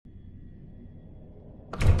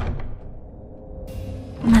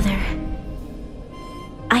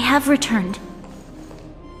have returned.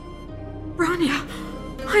 Bronya,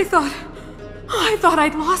 I thought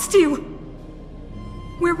I'd lost you.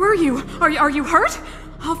 Where were you? Are you hurt?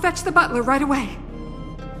 I'll fetch the butler right away.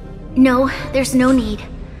 No, there's no need.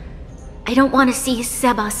 I don't want to see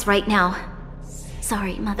Sebas right now.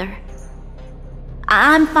 Sorry, Mother.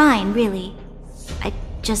 I'm fine, really. I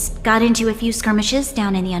just got into a few skirmishes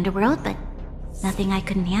down in the underworld, but nothing I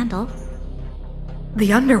couldn't handle.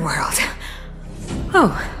 The underworld?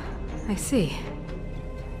 Oh, I see.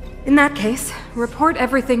 In that case, report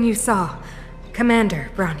everything you saw. Commander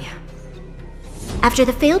Bronya. After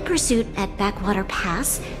the failed pursuit at Backwater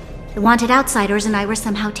Pass, the wanted outsiders and I were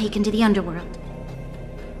somehow taken to the underworld.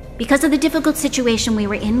 Because of the difficult situation we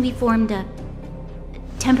were in, we formed a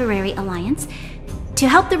temporary alliance to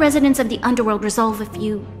help the residents of the underworld resolve a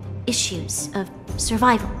few issues of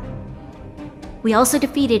survival. We also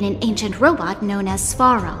defeated an ancient robot known as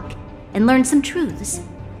Svarog and learned some truths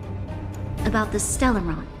about the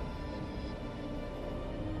Stellaron.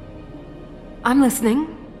 I'm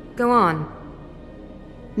listening. Go on.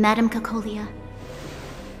 Madam Cocolia,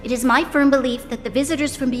 it is my firm belief that the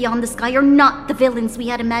visitors from beyond the sky are not the villains we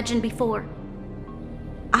had imagined before.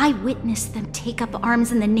 I witnessed them take up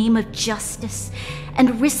arms in the name of justice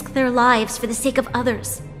and risk their lives for the sake of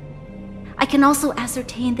others. I can also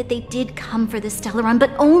ascertain that they did come for the Stellaron,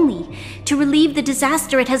 but only to relieve the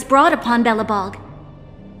disaster it has brought upon Belobog.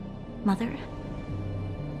 Mother,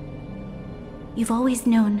 you've always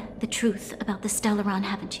known the truth about the Stellaron,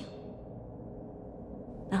 haven't you?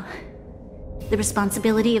 Well, the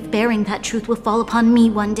responsibility of bearing that truth will fall upon me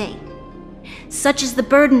one day. Such is the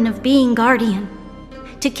burden of being Guardian,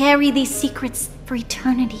 to carry these secrets for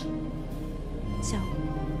eternity. So,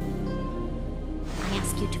 I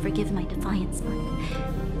ask you to forgive my defiance, but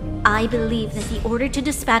I believe that the order to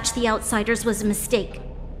dispatch the outsiders was a mistake.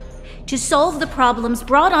 To solve the problems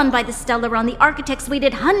brought on by the Stellaron, the architects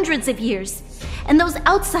waited hundreds of years, and those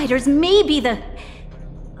outsiders may be the...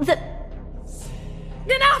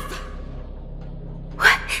 Enough!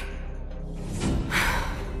 What?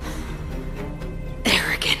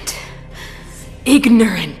 Arrogant.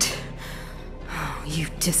 Ignorant. Oh, you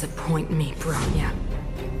disappoint me, Bronya.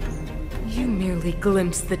 You merely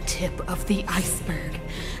glimpsed the tip of the iceberg,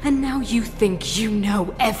 and now you think you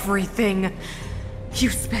know everything. You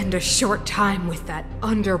spend a short time with that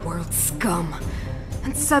underworld scum,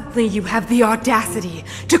 and suddenly you have the audacity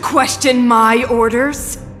to question my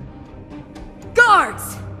orders?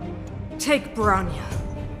 Guards! Take Bronya.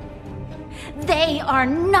 They are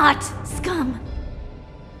not scum.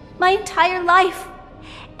 My entire life,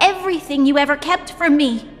 everything you ever kept from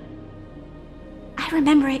me. I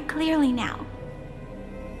remember it clearly now.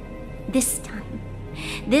 This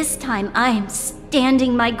time I am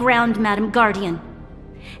standing my ground, Madam Guardian.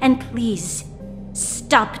 And please,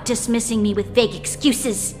 stop dismissing me with vague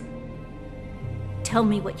excuses. Tell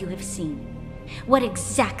me what you have seen. What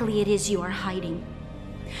exactly it is you are hiding.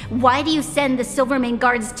 Why do you send the Silvermane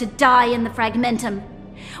guards to die in the Fragmentum?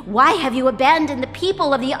 Why have you abandoned the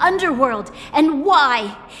people of the underworld? And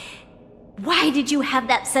why? Why did you have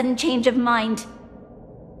that sudden change of mind?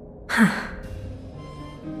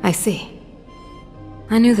 I see.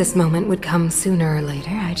 I knew this moment would come sooner or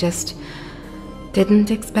later. I just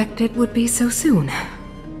didn't expect it would be so soon.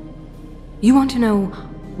 You want to know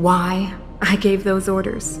why I gave those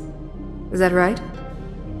orders? Is that right?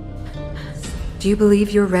 Do you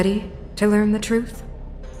believe you're ready to learn the truth?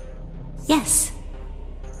 Yes.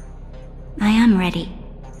 I am ready,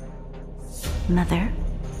 Mother.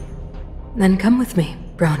 Then come with me,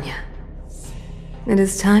 Bronya. It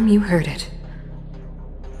is time you heard it.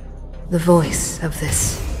 The voice of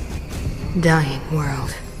this dying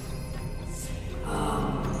world.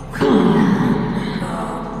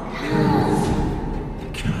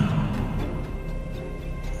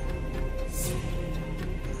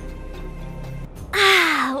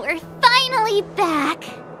 We're finally back.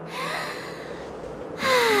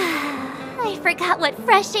 I forgot what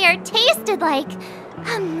fresh air tasted like.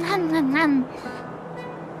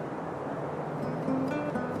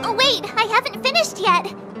 Oh wait, I haven't finished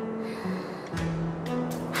yet.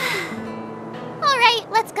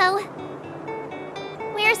 Alright, let's go.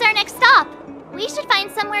 Where's our next stop? We should find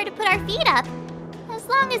somewhere to put our feet up. As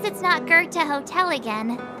long as it's not Goethe Hotel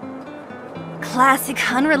again.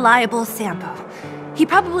 Classic unreliable Sampo. He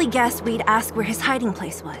probably guessed we'd ask where his hiding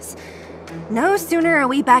place was. No sooner are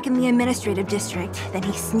we back in the administrative district than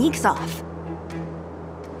he sneaks off.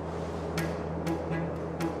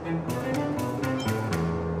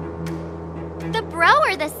 The bro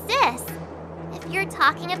or the sis? If you're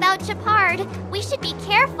talking about Shepard, we should be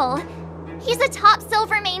careful. He's a top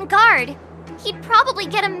Silvermane guard. He'd probably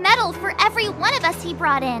get a medal for every one of us he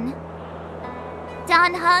brought in.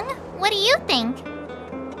 Don Hung, what do you think?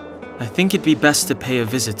 I think it'd be best to pay a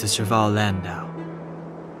visit to Serval Landau.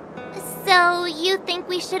 So, you think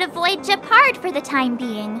we should avoid Japard for the time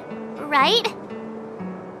being, right?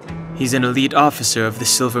 He's an elite officer of the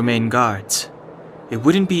Silvermane Guards. It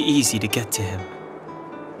wouldn't be easy to get to him.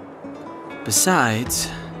 Besides,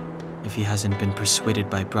 if he hasn't been persuaded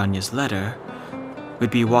by Branya's letter, we'd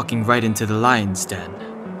be walking right into the lion's den.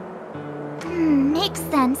 Makes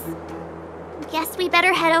sense. Guess we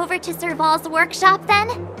better head over to Serval's workshop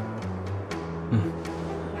then?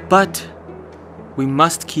 But we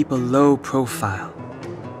must keep a low profile.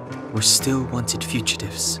 We're still wanted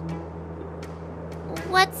fugitives.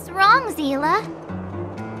 What's wrong, Zila?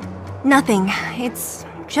 Nothing. It's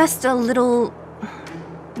just a little...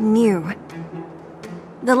 new.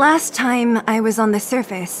 The last time I was on the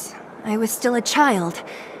surface, I was still a child.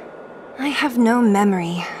 I have no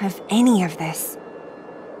memory of any of this.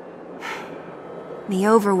 The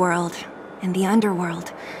overworld and the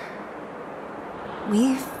underworld.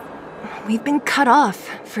 We've been cut off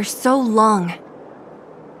for so long.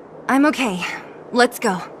 I'm okay. Let's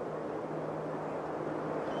go.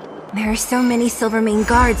 There are so many Silvermane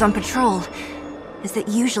guards on patrol. Is it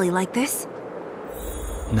usually like this?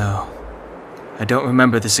 No. I don't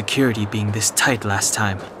remember the security being this tight last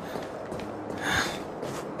time.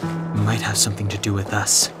 Might have something to do with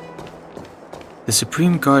us. The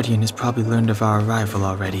Supreme Guardian has probably learned of our arrival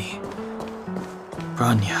already.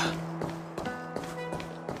 Branya.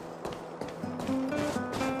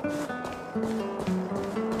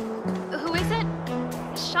 Who is it?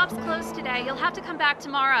 The shop's closed today. You'll have to come back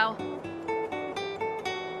tomorrow.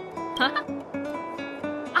 Huh?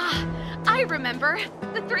 Ah, I remember.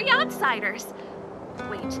 The three outsiders.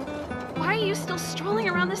 Wait, why are you still strolling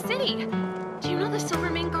around the city? Do you know the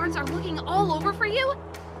Silvermane guards are looking all over for you?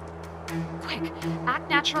 Quick, act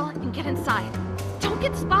natural and get inside. Don't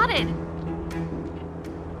get spotted.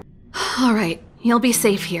 All right, you'll be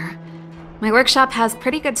safe here. My workshop has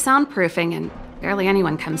pretty good soundproofing and barely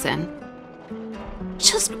anyone comes in.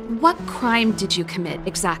 Just what crime did you commit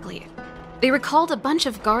exactly? They recalled a bunch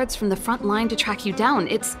of guards from the front line to track you down.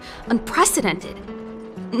 It's unprecedented.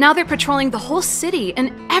 Now they're patrolling the whole city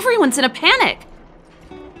and everyone's in a panic.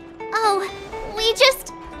 Oh, we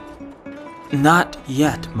just... Not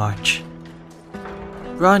yet, March.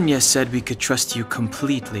 Branya said we could trust you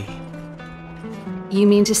completely. You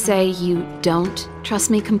mean to say you don't trust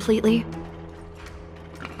me completely?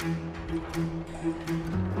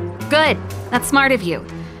 Good. That's smart of you.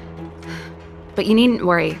 But you needn't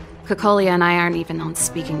worry. Kokolia and I aren't even on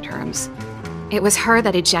speaking terms. It was her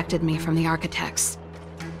that ejected me from the Architects.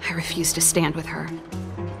 I refuse to stand with her.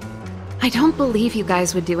 I don't believe you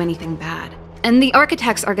guys would do anything bad. And the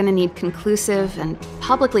Architects are gonna need conclusive and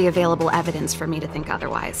publicly available evidence for me to think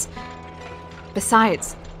otherwise.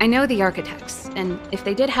 Besides, I know the Architects, and if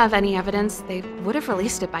they did have any evidence, they would have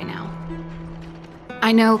released it by now.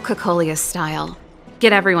 I know Kokolia's style.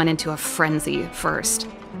 Get everyone into a frenzy first.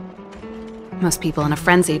 Most people in a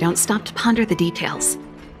frenzy don't stop to ponder the details.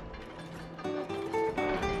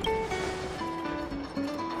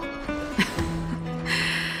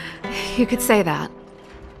 You could say that.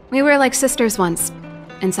 We were like sisters once,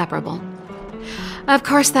 inseparable. Of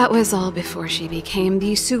course, that was all before she became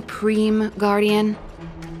the Supreme Guardian.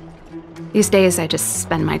 These days, I just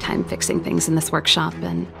spend my time fixing things in this workshop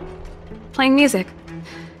and playing music.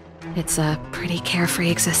 It's a pretty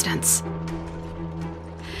carefree existence.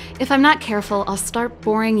 If I'm not careful, I'll start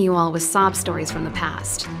boring you all with sob stories from the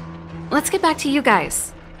past. Let's get back to you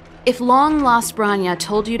guys. If long-lost Branya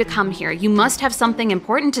told you to come here, you must have something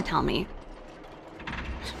important to tell me.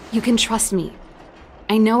 You can trust me.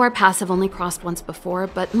 I know our paths have only crossed once before,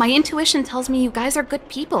 but my intuition tells me you guys are good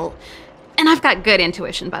people. And I've got good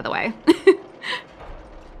intuition, by the way. Ooh,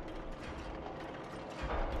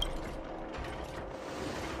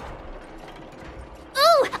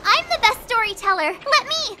 I'm the best storyteller! Let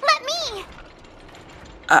me!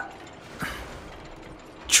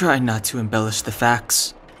 Try not to embellish the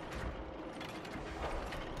facts.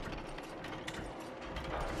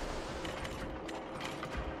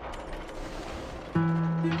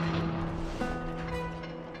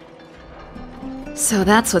 So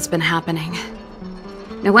that's what's been happening.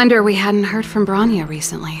 No wonder we hadn't heard from Branya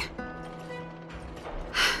recently.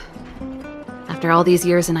 After all these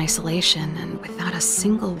years in isolation and without a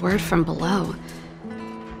single word from below,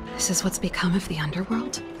 this is what's become of the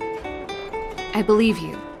underworld? I believe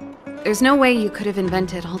you. There's no way you could have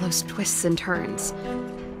invented all those twists and turns.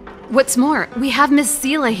 What's more, we have Miss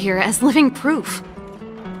Zila here as living proof.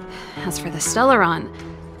 As for the Stellaron,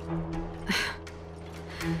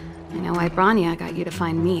 know why Bronya got you to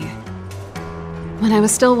find me. When I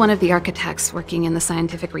was still one of the architects working in the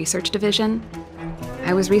scientific research division,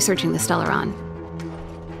 I was researching the Stellaron.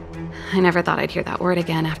 I never thought I'd hear that word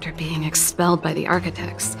again after being expelled by the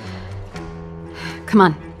architects. Come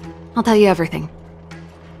on, I'll tell you everything.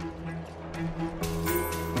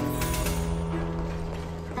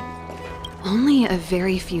 Only a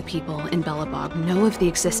very few people in Belobog know of the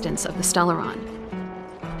existence of the Stellaron.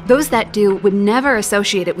 Those that do would never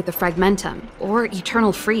associate it with the Fragmentum or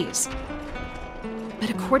Eternal Freeze. But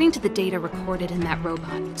according to the data recorded in that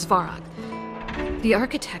robot, Svarog, the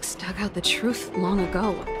architects dug out the truth long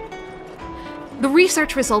ago. The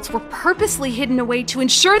research results were purposely hidden away to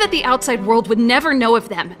ensure that the outside world would never know of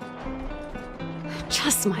them.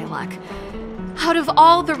 Just my luck. Out of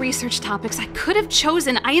all the research topics I could have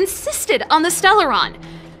chosen, I insisted on the Stellaron.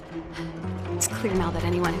 It's clear now that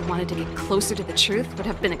anyone who wanted to get closer to the truth would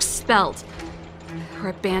have been expelled or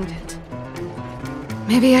abandoned.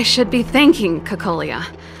 Maybe I should be thanking Cocolia.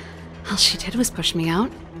 All she did was push me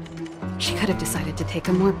out. She could have decided to take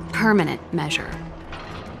a more permanent measure.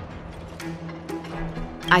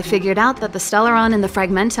 I figured out that the Stellaron and the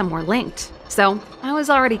Fragmentum were linked, so I was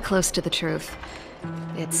already close to the truth.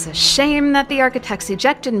 It's a shame that the architects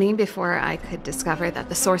ejected me before I could discover that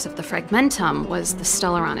the source of the Fragmentum was the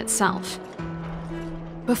Stellaron itself.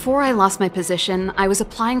 Before I lost my position, I was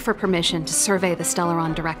applying for permission to survey the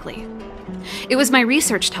Stellaron directly. It was my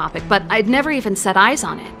research topic, but I'd never even set eyes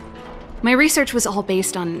on it. My research was all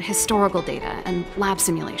based on historical data and lab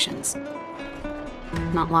simulations.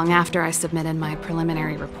 Not long after I submitted my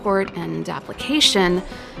preliminary report and application,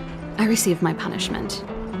 I received my punishment.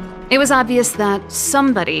 It was obvious that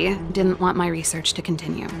somebody didn't want my research to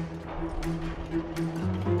continue.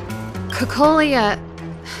 Cocolia...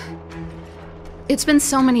 It's been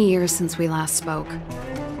so many years since we last spoke.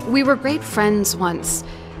 We were great friends once.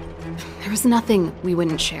 There was nothing we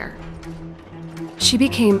wouldn't share. She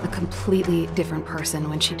became a completely different person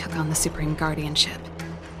when she took on the Supreme Guardianship.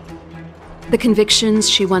 The convictions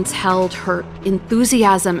she once held, her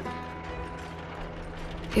enthusiasm...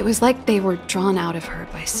 It was like they were drawn out of her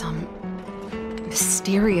by some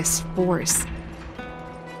mysterious force.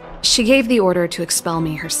 She gave the order to expel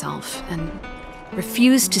me herself and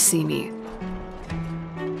refused to see me.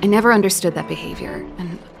 I never understood that behavior,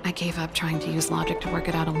 and I gave up trying to use logic to work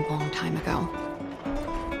it out a long time ago.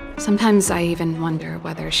 Sometimes I even wonder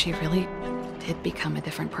whether she really did become a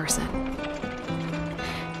different person.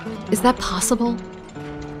 Is that possible?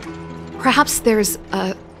 Perhaps there's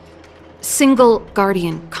a single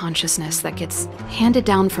guardian consciousness that gets handed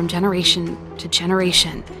down from generation to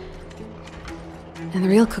generation, and the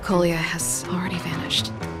real Cocolia has already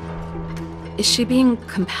vanished. Is she being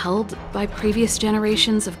compelled by previous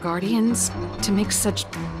generations of guardians to make such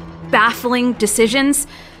baffling decisions?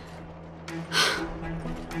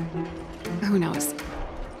 Who knows?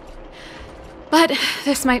 But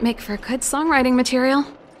this might make for good songwriting material.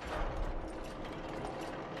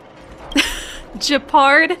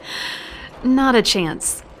 Japard? Not a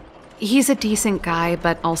chance. He's a decent guy,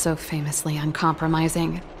 but also famously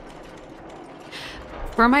uncompromising.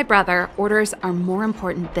 For my brother, orders are more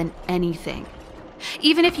important than anything.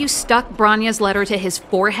 Even if you stuck Bronya's letter to his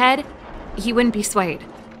forehead, he wouldn't be swayed.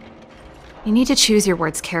 You need to choose your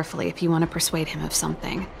words carefully if you want to persuade him of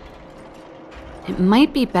something. It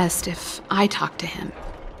might be best if I talk to him.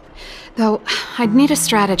 Though, I'd need a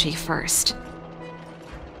strategy first.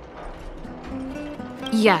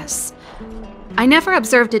 Yes. I never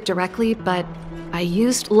observed it directly, but I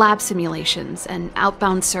used lab simulations and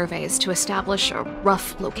outbound surveys to establish a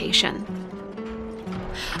rough location.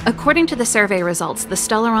 According to the survey results, the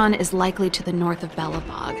Stellaron is likely to the north of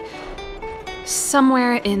Belobog,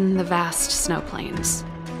 somewhere in the vast snow plains.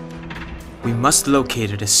 We must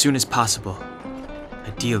locate it as soon as possible,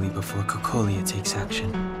 ideally before Cocolia takes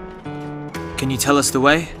action. Can you tell us the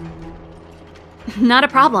way? Not a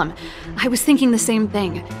problem. I was thinking the same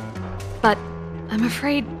thing. But I'm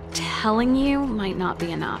afraid telling you might not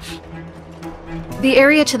be enough. The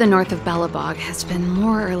area to the north of Belobog has been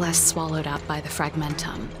more or less swallowed up by the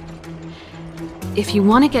Fragmentum. If you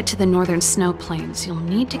want to get to the northern snow plains, you'll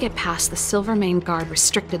need to get past the Silvermane Guard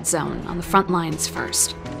restricted zone on the front lines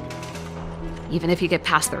first. Even if you get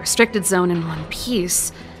past the restricted zone in one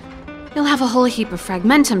piece, you'll have a whole heap of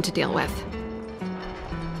Fragmentum to deal with.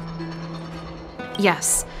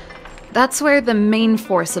 Yes, that's where the main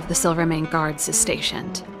force of the Silvermane Guards is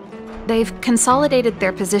stationed. They've consolidated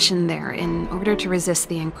their position there in order to resist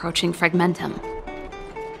the encroaching Fragmentum.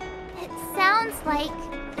 It sounds like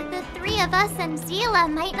the three of us and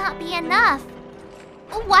Zila might not be enough.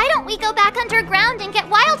 Why don't we go back underground and get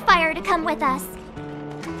Wildfire to come with us?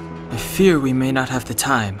 I fear we may not have the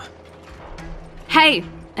time. Hey,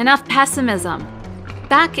 enough pessimism.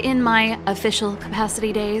 Back in my official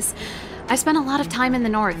capacity days, I spent a lot of time in the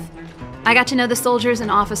north. I got to know the soldiers and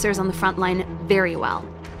officers on the front line very well.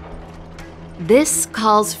 This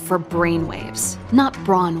calls for brainwaves, not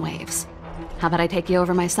brawn waves. How about I take you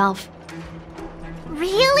over myself?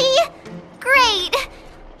 Really? Great!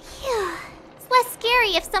 Phew. It's less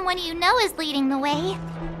scary if someone you know is leading the way.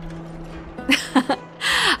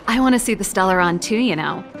 I want to see the Stellaron too, you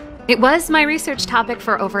know. It was my research topic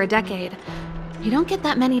for over a decade. You don't get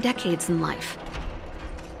that many decades in life.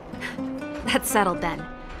 That's settled then.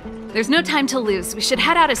 There's no time to lose. We should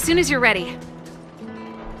head out as soon as you're ready.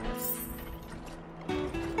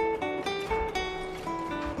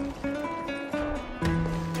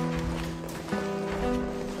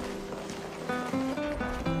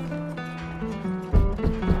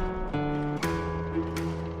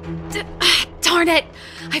 Darn it!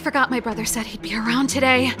 I forgot my brother said he'd be around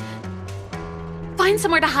today. Find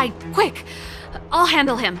somewhere to hide, quick! I'll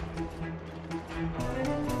handle him.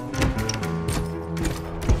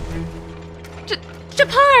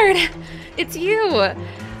 Shepard! It's you!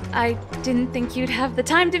 I didn't think you'd have the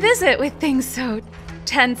time to visit with things so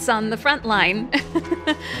tense on the front line.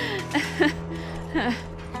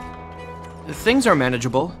 Things are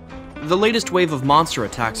manageable. The latest wave of monster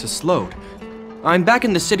attacks has slowed. I'm back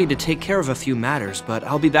in the city to take care of a few matters, but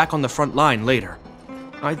I'll be back on the front line later.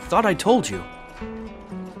 I thought I told you.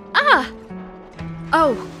 Ah!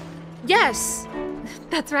 Oh, yes.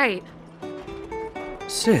 That's right.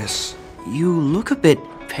 Sis, you look a bit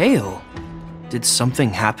pale. Did something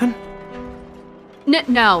happen?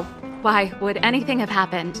 No. Why would anything have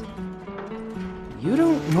happened? You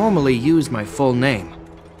don't normally use my full name.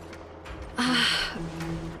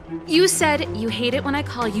 You said you hate it when I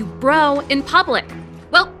call you bro in public.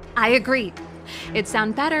 Well, I agree. It'd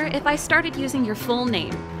sound better if I started using your full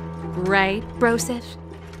name. Right, Brosif?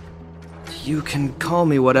 You can call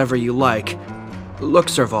me whatever you like. Look,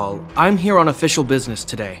 Serval, I'm here on official business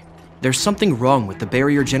today. There's something wrong with the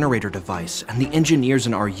barrier generator device, and the engineers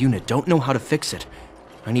in our unit don't know how to fix it.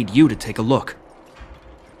 I need you to take a look.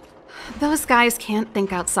 Those guys can't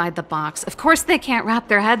think outside the box. Of course they can't wrap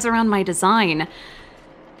their heads around my design.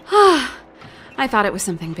 I thought it was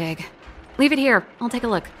something big. Leave it here. I'll take a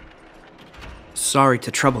look. Sorry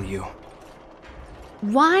to trouble you.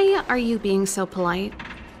 Why are you being so polite?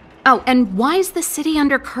 Oh, and why is the city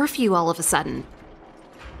under curfew all of a sudden?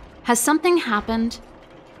 Has something happened?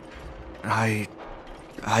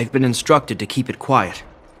 I've been instructed to keep it quiet.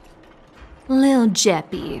 Lil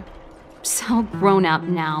Jeppy. So grown up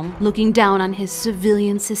now, looking down on his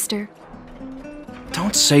civilian sister.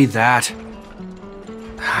 Don't say that.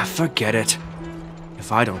 Forget it.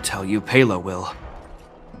 If I don't tell you, Pela will.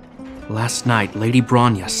 Last night, Lady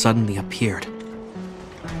Bronya suddenly appeared.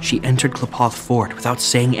 She entered Klepoth Fort without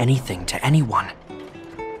saying anything to anyone.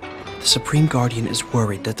 The Supreme Guardian is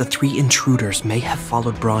worried that the 3 intruders may have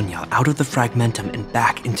followed Bronya out of the Fragmentum and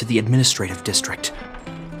back into the administrative district.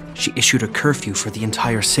 She issued a curfew for the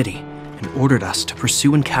entire city and ordered us to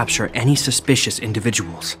pursue and capture any suspicious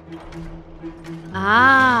individuals.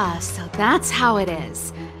 Ah, so that's how it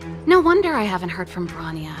is. No wonder I haven't heard from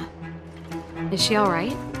Bronya. Is she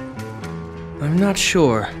alright? I'm not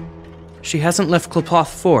sure. She hasn't left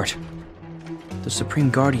Klepoth Fort. The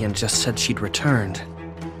Supreme Guardian just said she'd returned.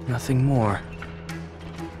 Nothing more.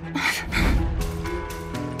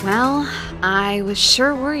 Well, I was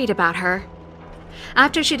sure worried about her.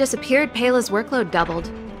 After she disappeared, Pela's workload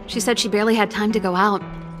doubled. She said she barely had time to go out.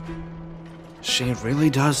 She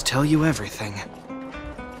really does tell you everything.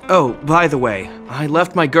 Oh, by the way, I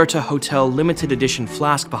left my Goethe Hotel limited edition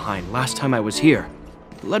flask behind last time I was here.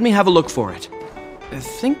 Let me have a look for it. I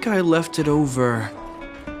think I left it over...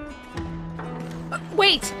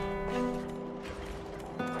 Wait!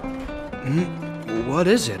 What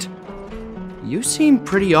is it? You seem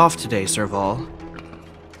pretty off today, Serval.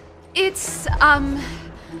 It's,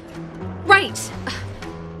 right.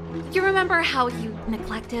 You remember how you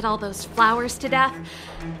neglected all those flowers to death?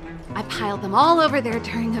 I piled them all over there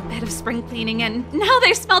during a bit of spring cleaning, and now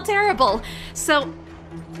they smell terrible. So,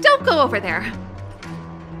 don't go over there.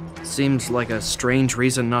 Seems like a strange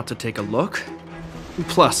reason not to take a look.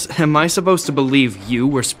 Plus, am I supposed to believe you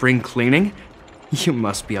were spring cleaning? You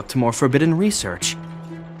must be up to more forbidden research.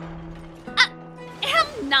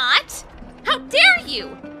 Am not! How dare you!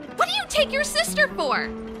 What do you take your sister for?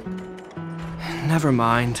 Never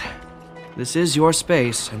mind. This is your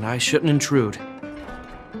space, and I shouldn't intrude.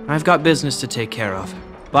 I've got business to take care of.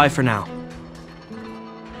 Bye for now.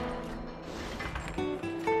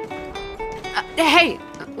 Hey,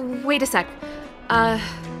 wait a sec.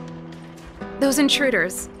 those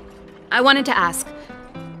intruders. I wanted to ask,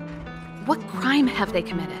 what crime have they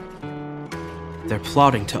committed? They're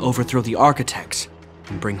plotting to overthrow the architects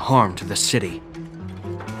and bring harm to the city.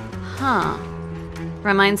 Huh.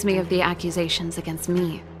 Reminds me of the accusations against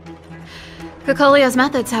me. Kokolia's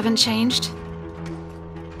methods haven't changed.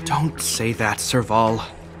 Don't say that, Serval.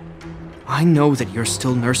 I know that you're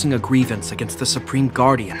still nursing a grievance against the Supreme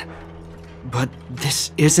Guardian, but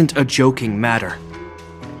this isn't a joking matter.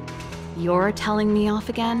 You're telling me off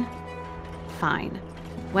again? Fine.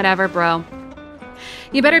 Whatever, bro.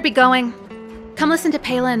 You better be going. Come listen to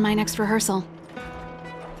Pela in my next rehearsal.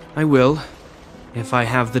 I will, if I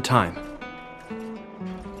have the time.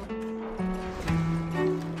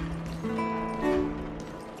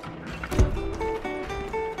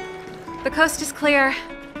 The coast is clear.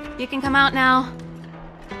 You can come out now.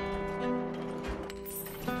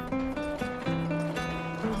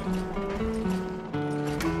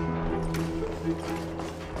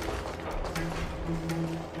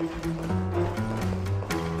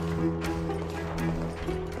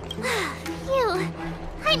 Phew,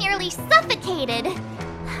 I nearly suffocated.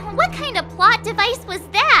 What kind of plot device was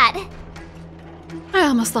that? I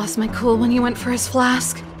almost lost my cool when you went for his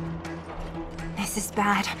flask. This is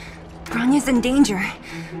bad. Bronya's in danger.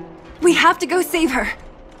 We have to go save her.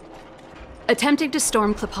 Attempting to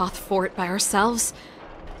storm Klipoth Fort by ourselves?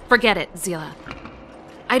 Forget it, Zila.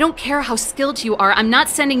 I don't care how skilled you are, I'm not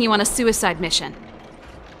sending you on a suicide mission.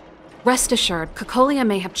 Rest assured, Kokolia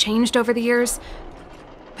may have changed over the years,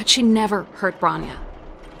 but she never hurt Bronya.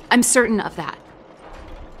 I'm certain of that.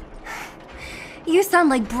 You sound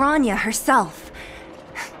like Bronya herself.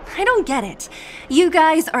 I don't get it. You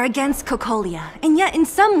guys are against Kokolia, and yet in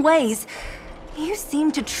some ways, you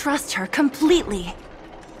seem to trust her completely.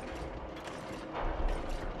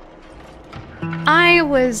 I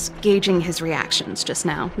was gauging his reactions just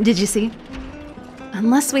now. Did you see?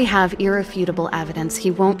 Unless we have irrefutable evidence,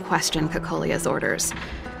 he won't question Kokolia's orders.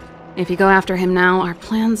 If you go after him now, our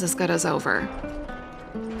plan's as good as over.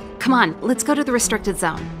 Come on, let's go to the restricted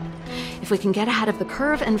zone. If we can get ahead of the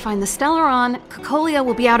curve and find the Stellaron, Kokolia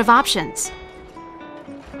will be out of options.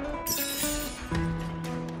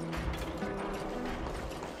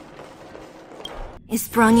 Is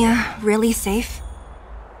Bronya really safe?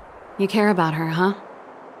 You care about her, huh?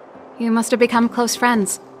 You must have become close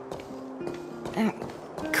friends.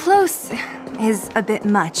 Close is a bit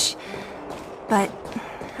much, but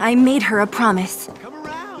I made her a promise.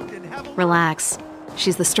 Relax.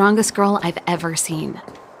 She's the strongest girl I've ever seen.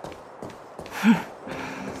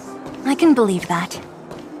 I can believe that.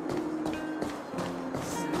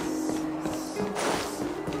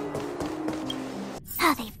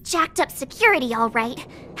 Oh, they've jacked up security all right.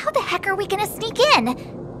 How the heck are we gonna sneak in?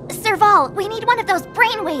 Serval, we need one of those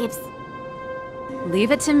brainwaves.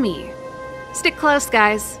 Leave it to me. Stick close,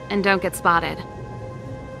 guys, and don't get spotted.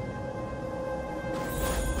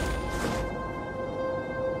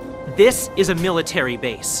 This is a military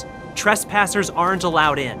base. Trespassers aren't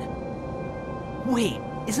allowed in. Wait,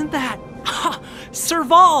 isn't that...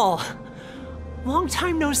 Serval! Long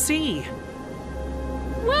time no see.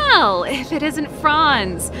 Well, if it isn't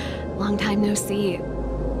Franz. Long time no see.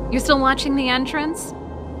 You still watching the entrance?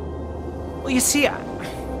 Well, you see,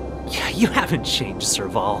 you haven't changed,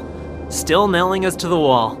 Serval. Still nailing us to the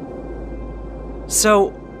wall. So,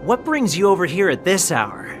 what brings you over here at this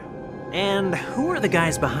hour? And who are the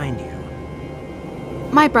guys behind you?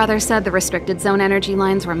 My brother said the restricted zone energy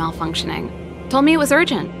lines were malfunctioning. Told me it was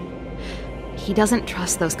urgent. He doesn't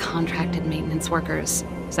trust those contracted maintenance workers,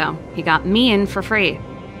 so he got me in for free.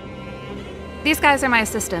 These guys are my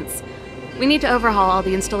assistants. We need to overhaul all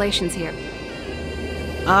the installations here.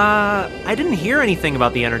 I didn't hear anything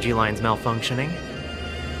about the energy lines malfunctioning.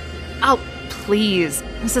 Oh, please.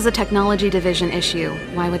 This is a technology division issue.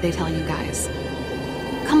 Why would they tell you guys?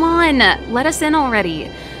 Come on, let us in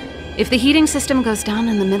already. If the heating system goes down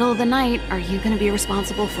in the middle of the night, are you going to be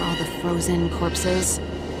responsible for all the frozen corpses?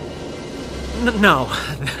 No,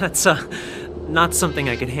 that's not something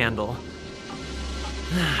I could handle.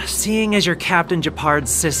 Seeing as you're Captain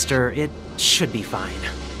Japard's sister, it should be fine.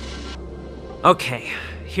 Okay,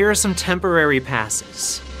 here are some temporary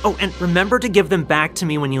passes. Oh, and remember to give them back to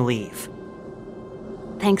me when you leave.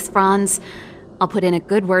 Thanks, Franz. I'll put in a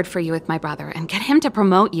good word for you with my brother and get him to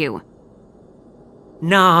promote you.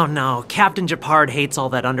 No, Captain Japard hates all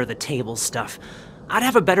that under-the-table stuff. I'd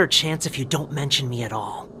have a better chance if you don't mention me at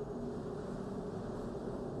all.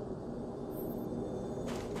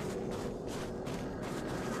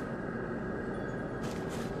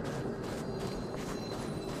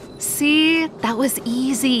 See? That was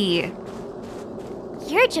easy.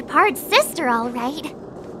 You're Japard's sister, all right.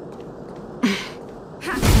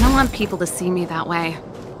 don't want people to see me that way.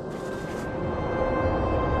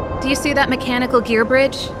 Do you see that mechanical gear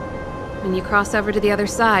bridge? When you cross over to the other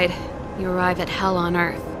side, you arrive at Hell on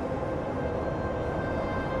Earth.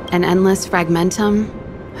 An endless fragmentum,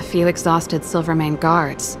 a few exhausted Silvermane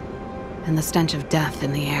guards, and the stench of death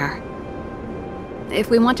in the air. If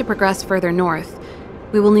we want to progress further north,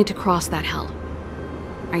 we will need to cross that hell.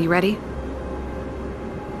 Are you ready?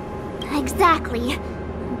 Exactly.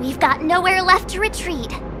 We've got nowhere left to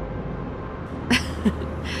retreat.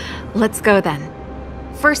 Let's go then.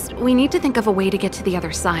 First, we need to think of a way to get to the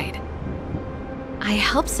other side. I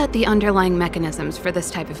helped set the underlying mechanisms for this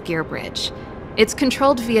type of gear bridge. It's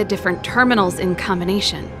controlled via different terminals in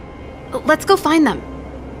combination. Let's go find them.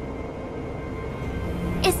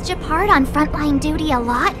 Is Gepard on frontline duty a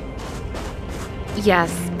lot?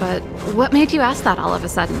 Yes, but what made you ask that all of a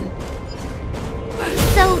sudden?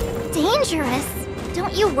 So dangerous.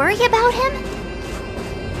 Don't you worry about him?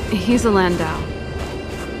 He's a Landau.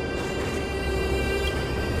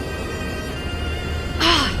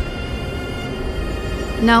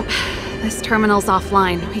 Nope. This terminal's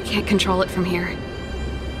offline. We can't control it from here.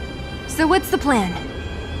 So what's the plan?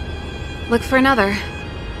 Look for another.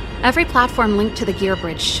 Every platform linked to the gear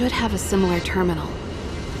bridge should have a similar terminal.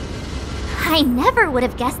 I never would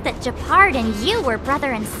have guessed that Gepard and you were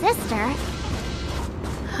brother and sister.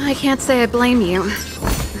 I can't say I blame you.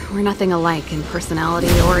 We're nothing alike in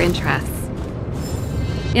personality or interests.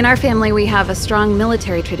 In our family, we have a strong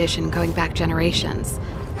military tradition going back generations.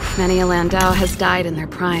 Many a Landau has died in their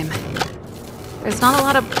prime. There's not a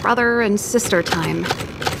lot of brother and sister time.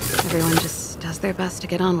 Everyone just does their best to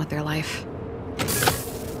get on with their life.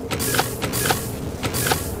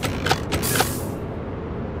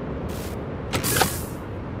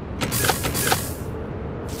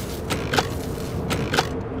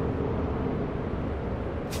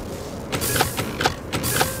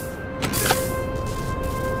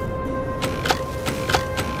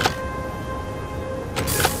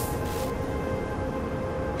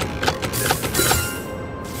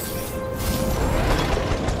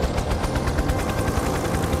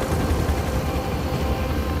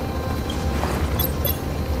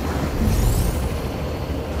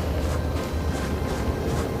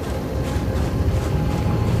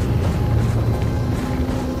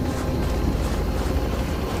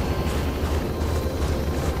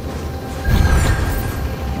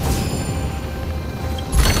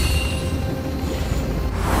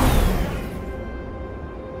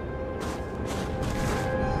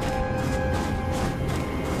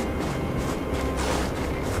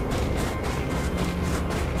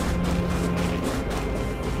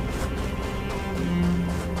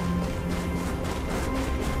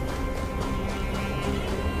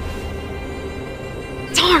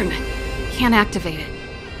 Darn! Can't activate it.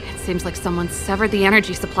 It seems like someone severed the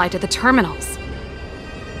energy supply to the terminals.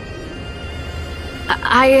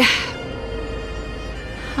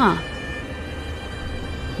 Huh.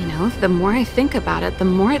 You know, the more I think about it, the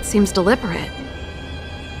more it seems deliberate.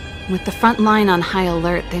 With the front line on high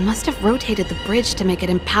alert, they must have rotated the bridge to make it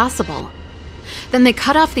impassable. Then they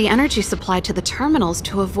cut off the energy supply to the terminals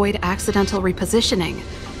to avoid accidental repositioning.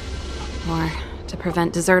 Or to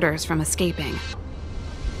prevent deserters from escaping.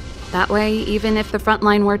 That way, even if the front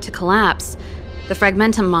line were to collapse, the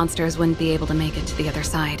Fragmentum monsters wouldn't be able to make it to the other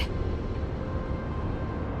side.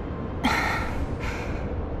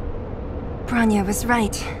 Bronya was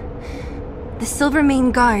right. The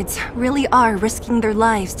Silvermane guards really are risking their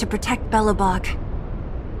lives to protect Belobog.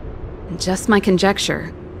 Just my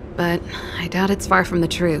conjecture, but I doubt it's far from the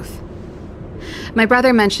truth. My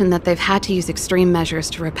brother mentioned that they've had to use extreme measures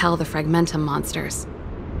to repel the Fragmentum monsters.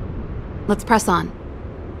 Let's press on.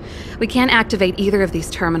 We can't activate either of these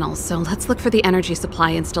terminals, so let's look for the energy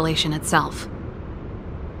supply installation itself.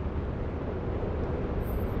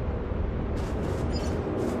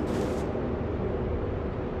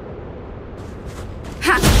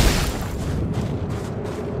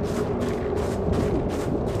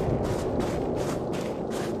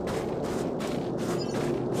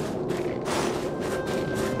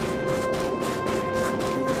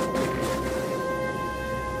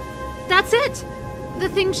 That's it! The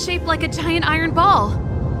thing's shaped like a giant iron ball.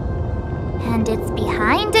 And it's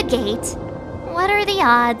behind a gate. What are the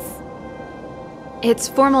odds? Its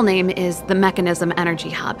formal name is the Mechanism Energy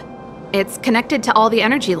Hub. It's connected to all the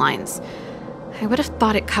energy lines. I would have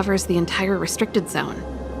thought it covers the entire restricted zone.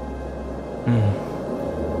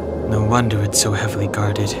 No wonder it's so heavily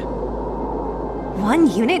guarded. One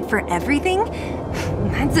unit for everything?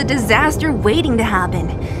 That's a disaster waiting to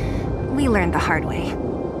happen. We learned the hard way.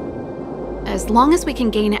 As long as we can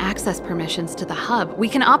gain access permissions to the hub, we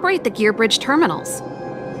can operate the gear bridge terminals.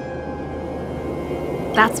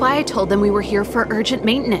 That's why I told them we were here for urgent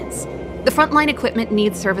maintenance. The frontline equipment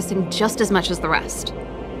needs servicing just as much as the rest.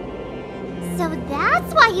 So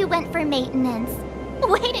that's why you went for maintenance.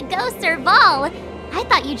 Way to go, Serval! I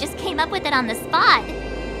thought you just came up with it on the spot.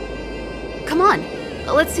 Come on,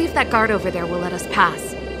 let's see if that guard over there will let us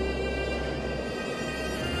pass.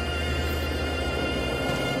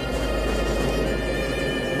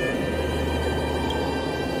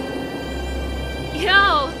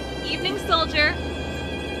 Yo! Evening, soldier.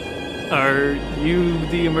 Are you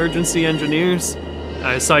the emergency engineers?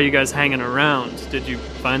 I saw you guys hanging around. Did you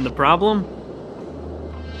find the problem?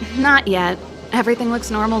 Not yet. Everything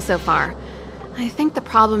looks normal so far. I think the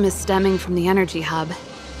problem is stemming from the energy hub.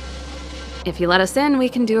 If you let us in, we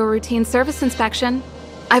can do a routine service inspection.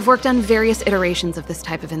 I've worked on various iterations of this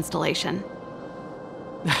type of installation.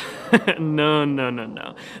 No.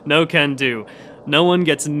 No can do. No one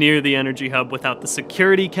gets near the energy hub without the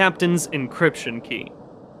security captain's encryption key.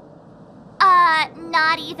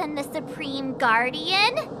 Not even the Supreme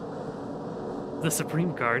Guardian? The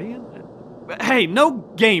Supreme Guardian? Hey, no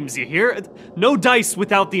games, you hear? No dice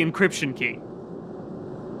without the encryption key.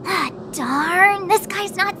 Ah, darn, this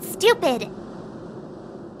guy's not stupid.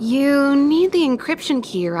 You need the encryption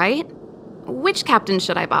key, right? Which captain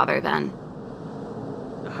should I bother then?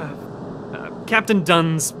 Captain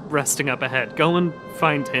Dunn's resting up ahead. Go and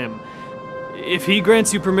find him. If he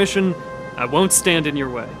grants you permission, I won't stand in your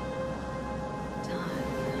way.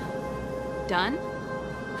 Done?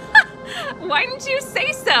 Why didn't you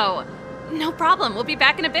say so? No problem, we'll be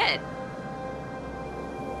back in a bit.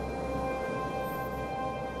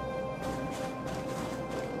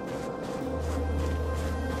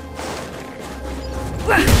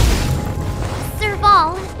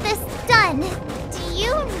 Serval, this Dunn, do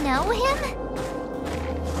you know him?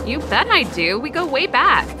 You bet I do. We go way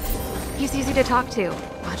back. He's easy to talk to.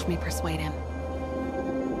 Watch me persuade him.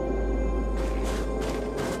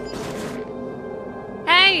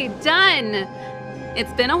 Hey, Dunn!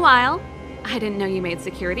 It's been a while. I didn't know you made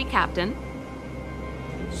security captain.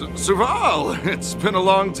 Serval, it's been a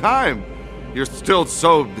long time. You're still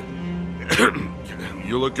so...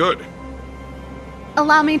 You look good.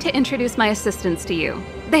 Allow me to introduce my assistants to you.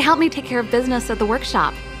 They help me take care of business at the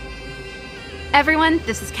workshop. Everyone,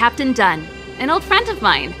 this is Captain Dunn, an old friend of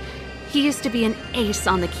mine. He used to be an ace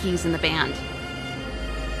on the keys in the band.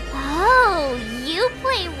 Oh, you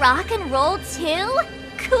play rock and roll too?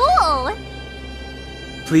 Cool!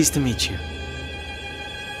 Pleased to meet you.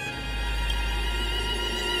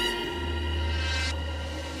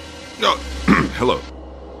 Oh, hello.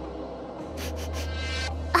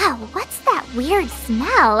 Oh, what's that weird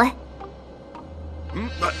smell?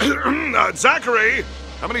 Zachary!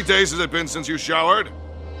 How many days has it been since you showered?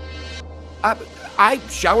 I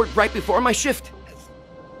showered right before my shift.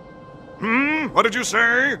 What did you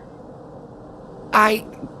say?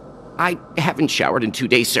 I haven't showered in 2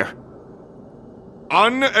 days, sir.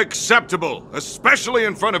 Unacceptable, especially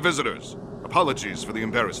in front of visitors. Apologies for the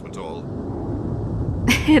embarrassment, all.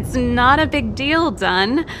 It's not a big deal,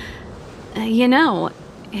 Dunn. You know,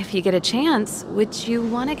 if you get a chance, would you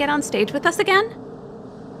want to get on stage with us again?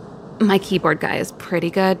 My keyboard guy is pretty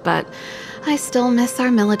good, but I still miss our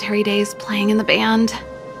military days playing in the band.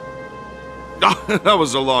 That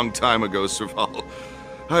was a long time ago, Serval.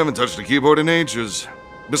 I haven't touched a keyboard in ages.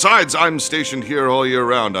 Besides, I'm stationed here all year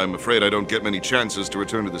round. I'm afraid I don't get many chances to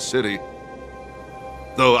return to the city.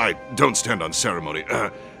 Though I don't stand on ceremony.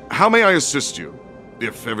 How may I assist you?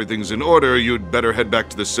 If everything's in order, you'd better head back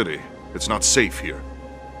to the city. It's not safe here.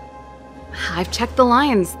 I've checked the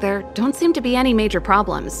lines. There don't seem to be any major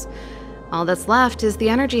problems. All that's left is the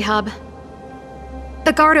energy hub.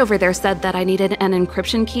 The guard over there said that I needed an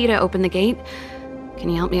encryption key to open the gate. Can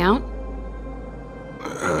you help me out?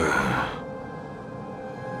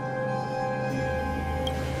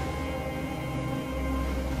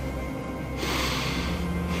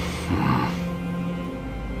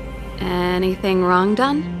 Anything wrong,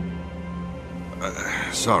 Dunn?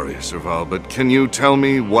 Sorry, Serval, but can you tell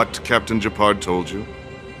me what Captain Japard told you?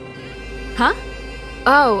 Huh?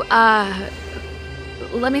 Oh,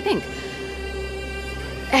 let me think.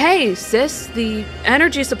 Hey, sis, the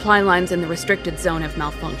energy supply lines in the restricted zone have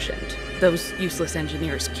malfunctioned. Those useless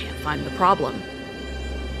engineers can't find the problem.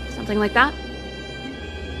 Something like that?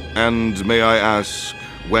 And may I ask,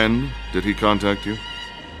 when did he contact you?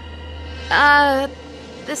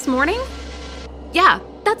 This morning? Yeah,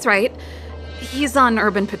 that's right. He's on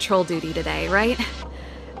urban patrol duty today, right?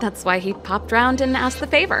 That's why he popped round and asked the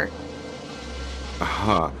favor.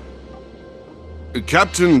 Aha.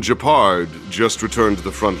 Captain Japard just returned to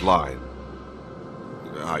the front line.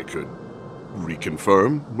 I could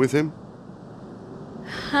reconfirm with him?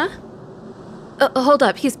 Huh? Hold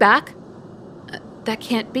up, he's back? That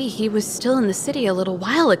can't be. He was still in the city a little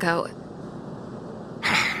while ago.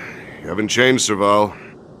 You haven't changed, Serval.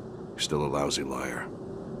 You're still a lousy liar.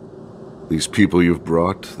 These people you've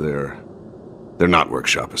brought, they're not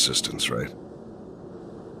workshop assistants, right?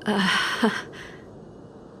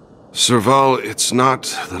 Serval, it's not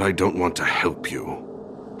that I don't want to help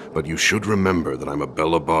you, but you should remember that I'm a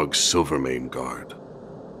Belobog Silvermane guard.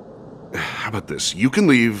 How about this? You can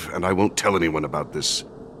leave, and I won't tell anyone about this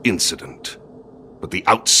incident. But the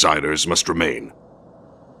outsiders must remain.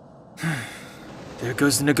 There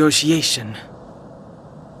goes the negotiation.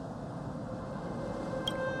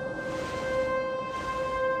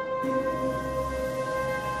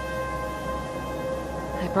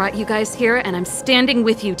 I brought you guys here, and I'm standing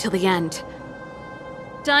with you till the end.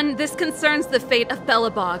 Done. This concerns the fate of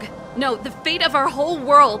Belobog. No, the fate of our whole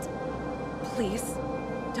world. Please,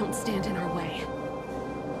 don't stand in our way.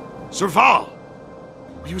 Serval!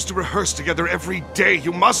 We used to rehearse together every day,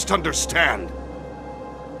 you must understand.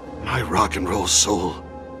 My rock and roll soul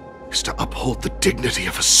is to uphold the dignity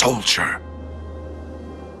of a soldier.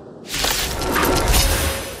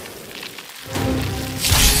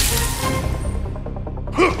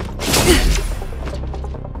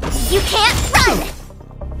 You can't run!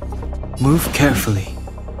 Move carefully.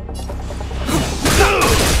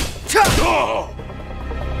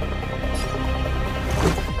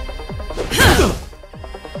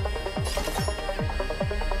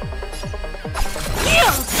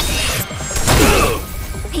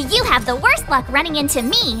 You have the worst luck running into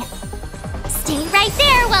me. Stay right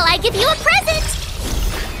there while I give you a present!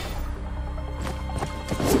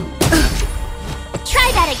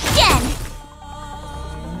 Try that again!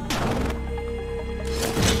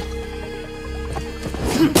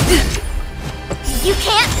 You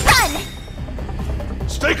can't run!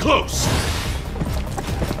 Stay close!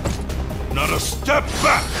 Not a step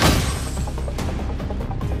back!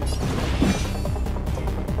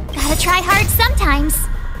 Gotta try hard sometimes.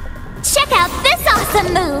 Check out this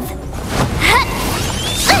awesome move!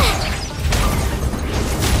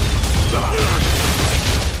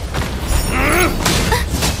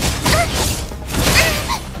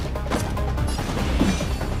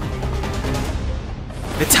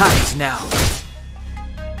 The time's now.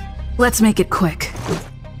 Let's make it quick.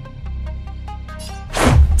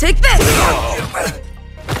 Take this!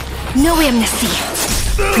 No amnesty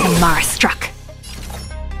for the Mara struck.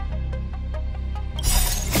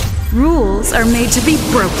 Rules are made to be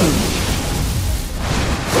broken.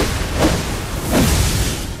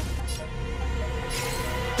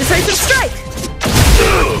 Decisive strike!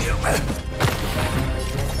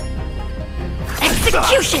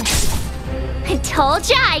 Execution! I told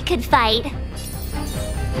ya I could fight.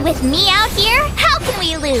 With me out here, how can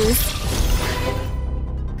we lose?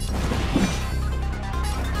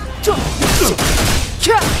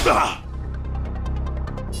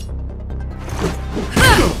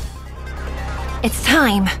 It's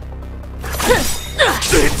time.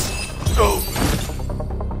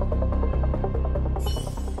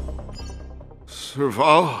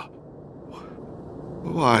 Serval?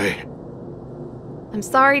 Why? I'm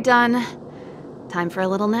sorry, Dunn. Time for a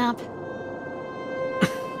little nap.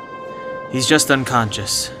 He's just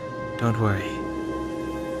unconscious. Don't worry.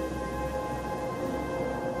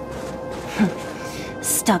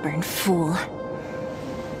 Stubborn fool.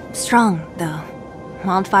 Strong, though.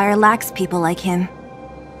 Wildfire lacks people like him.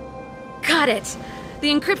 Got it! The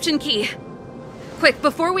encryption key. Quick,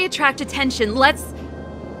 before we attract attention, let's...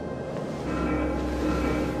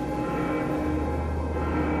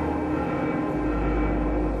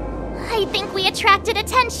 I think we attracted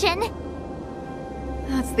attention.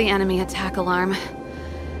 That's the enemy attack alarm.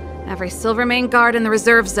 Every Silvermane guard in the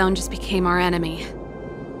reserve zone just became our enemy.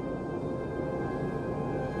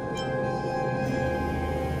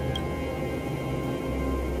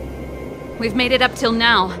 We've made it up till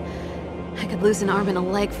now. I could lose an arm and a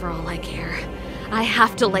leg for all I care. I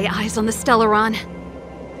have to lay eyes on the Stellaron.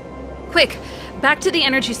 Quick, back to the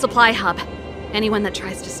energy supply hub. Anyone that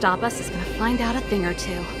tries to stop us is gonna find out a thing or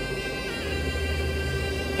two.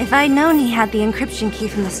 If I'd known he had the encryption key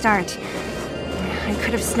from the start, I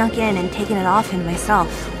could have snuck in and taken it off him myself.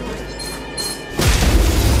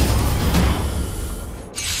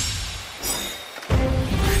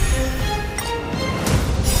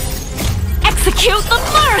 Execute the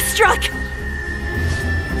Marastruck!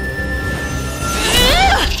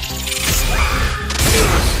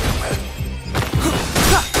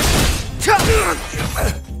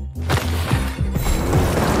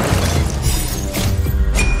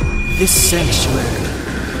 This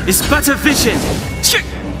sanctuary is but a vision!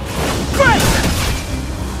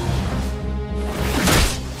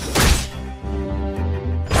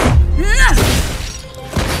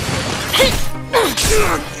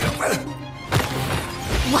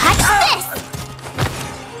 Watch this!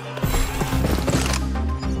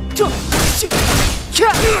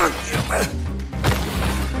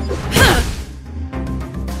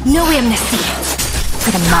 No amnesty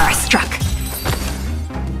for the Mara-struck.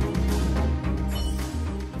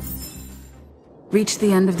 Reach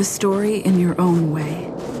the end of the story in your own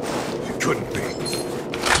way. It couldn't be.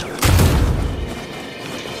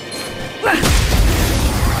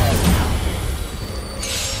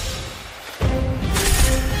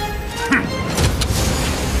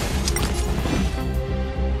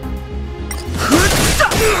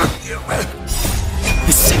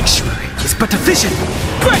 The sanctuary is but a vision.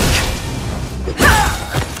 Break!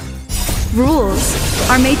 Rules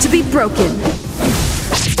are made to be broken.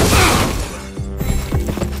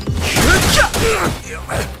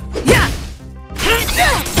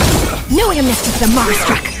 No amnesty for the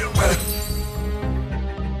Mara-struck.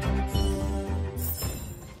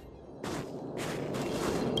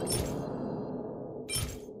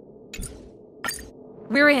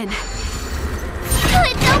 We're in. Oh,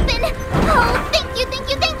 it's open! Oh, thank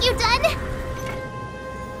you, Dun!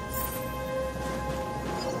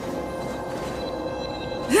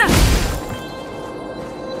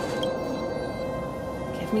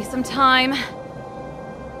 Give me some time.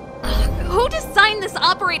 Who designed this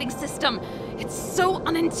operating system? It's so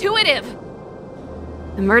unintuitive.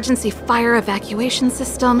 Emergency fire evacuation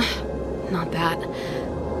system? Not that.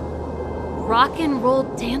 Rock and roll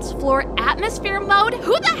dance floor atmosphere mode?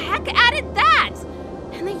 Who the heck added that?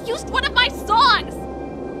 And they used one of my songs!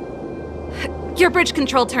 Gear bridge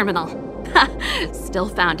control terminal. Ha! Still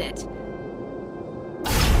found it.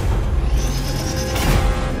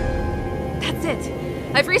 That's it.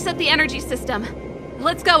 I've reset the energy system.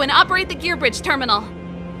 Let's go and operate the gear bridge terminal.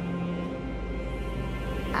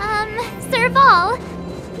 Serval,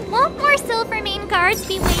 won't more Silvermane guards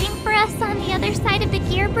be waiting for us on the other side of the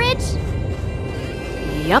gear bridge?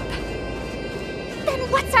 Yup. Then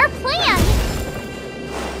what's our plan?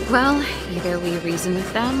 Well, either we reason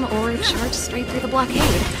with them or charge straight through the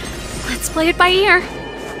blockade. Let's play it by ear.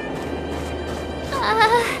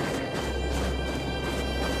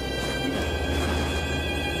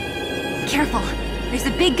 Careful. There's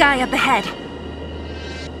a big guy up ahead.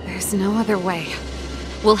 There's no other way.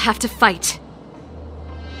 We'll have to fight.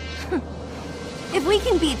 If we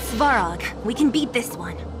can beat Svarog, we can beat this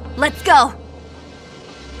one. Let's go!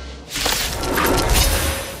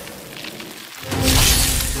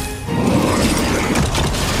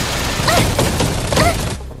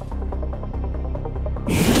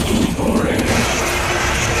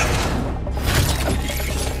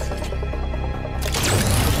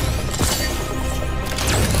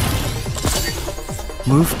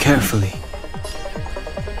 Move carefully.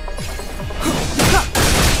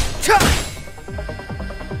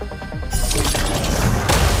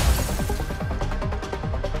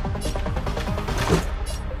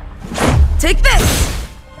 Take this!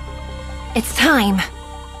 It's time.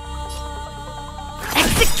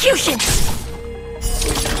 Execution!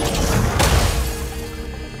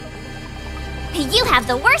 You have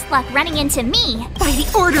the worst luck running into me. By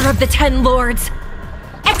the order of the Ten Lords,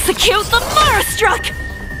 execute the Mara-struck!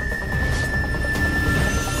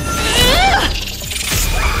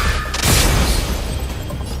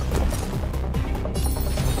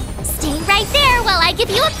 Stay right there while I give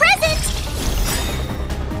you a present!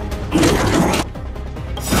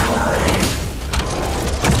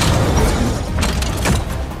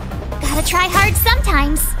 Gotta try hard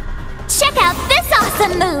sometimes. Check out this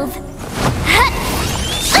awesome move!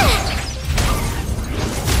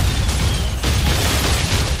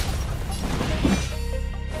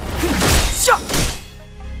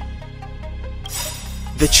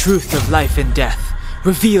 The truth of life and death,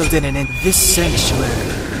 revealed in this sanctuary,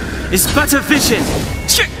 is but a vision!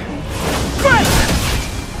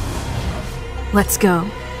 Let's go.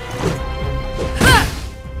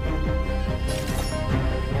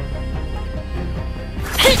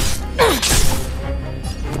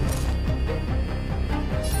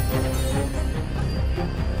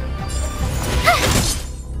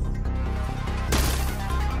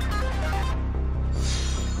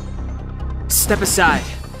 Step aside.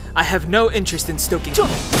 I have no interest in stoking. Do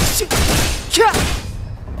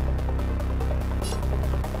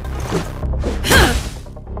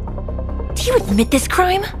you admit this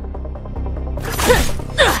crime?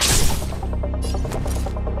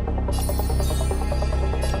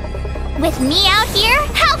 With me out here,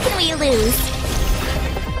 how can we lose?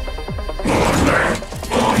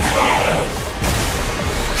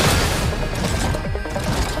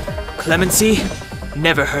 Clemency?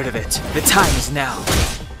 Never heard of it. The time is now.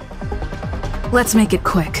 Let's make it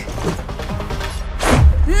quick.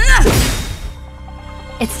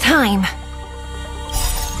 It's time.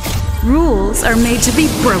 Rules are made to be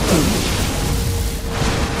broken.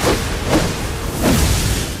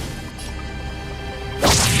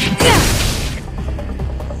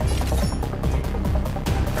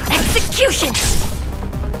 Execution!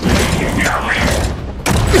 You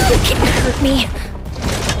can't hurt me.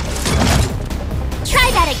 Try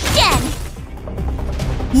that again!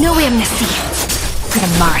 No amnesty for the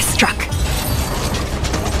Mara struck.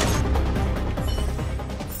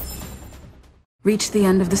 Reach the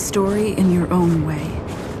end of the story in your own way.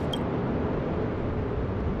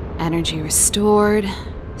 Energy restored.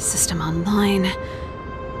 System online.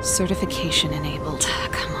 Certification enabled.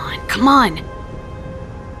 Come on, come on!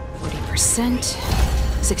 40%.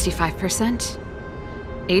 65%.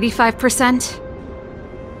 85%.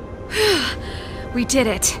 We did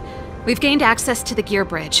it. We've gained access to the gear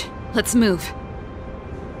bridge. Let's move.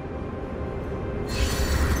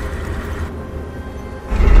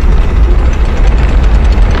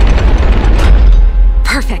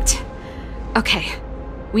 Perfect. Okay.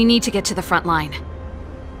 We need to get to the front line.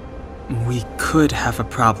 We could have a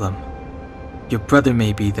problem. Your brother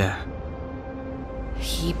may be there.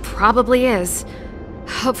 He probably is.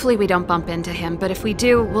 Hopefully we don't bump into him, but if we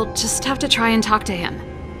do, we'll just have to try and talk to him.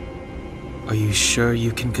 Are you sure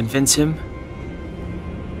you can convince him?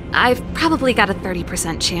 I've probably got a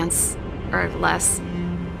 30% chance, or less.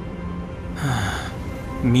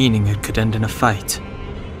 Meaning it could end in a fight.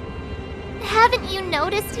 Haven't you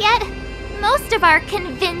noticed yet? Most of our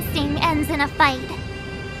convincing ends in a fight.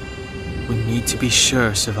 We need to be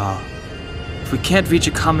sure, Serval. If we can't reach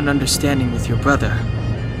a common understanding with your brother,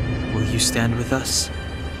 will you stand with us?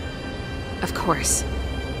 Of course.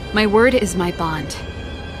 My word is my bond.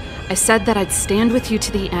 I said that I'd stand with you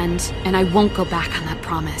to the end, and I won't go back on that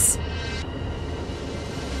promise.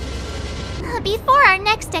 Before our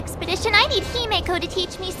next expedition, I need Himeko to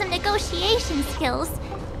teach me some negotiation skills.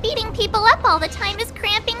 Beating people up all the time is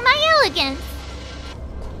cramping my elegance.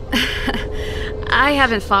 I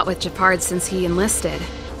haven't fought with Japard since he enlisted.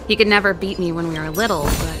 He could never beat me when we were little,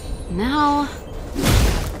 but now...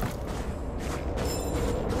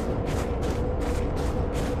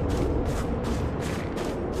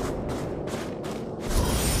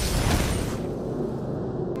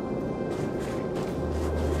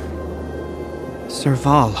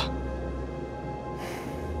 Serval.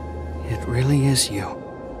 It really is you.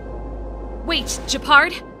 Wait,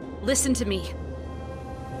 Japard! Listen to me.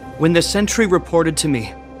 When the sentry reported to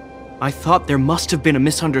me, I thought there must have been a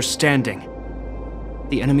misunderstanding.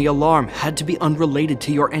 The enemy alarm had to be unrelated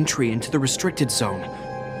to your entry into the restricted zone.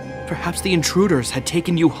 Perhaps the intruders had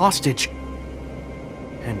taken you hostage.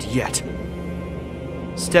 And yet...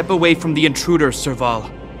 Step away from the intruders,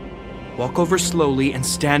 Serval. Walk over slowly and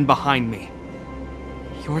stand behind me.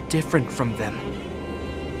 You're different from them.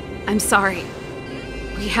 I'm sorry.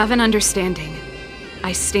 We have an understanding.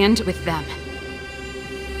 I stand with them.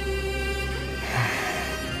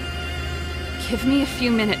 Give me a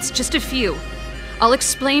few minutes, just a few. I'll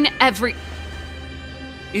explain every...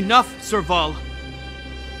 Enough, Serval!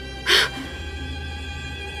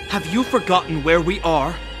 Have you forgotten where we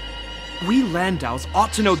are? We Landaus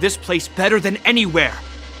ought to know this place better than anywhere.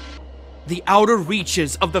 The outer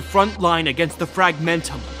reaches of the front line against the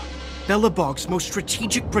Fragmentum. Belobog's most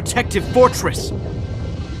strategic protective fortress.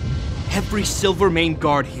 Every Silvermane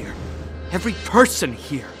guard here, every person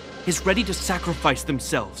here, is ready to sacrifice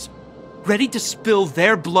themselves. Ready to spill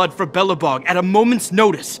their blood for Belobog at a moment's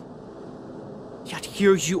notice. Yet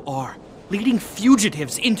here you are, leading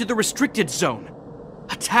fugitives into the restricted zone.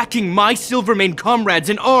 Attacking my Silvermane comrades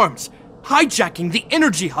in arms. Hijacking the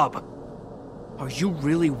energy hub. Are you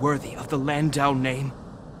really worthy of the Landau name?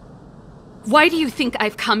 Why do you think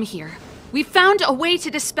I've come here? We found a way to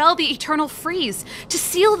dispel the eternal freeze, to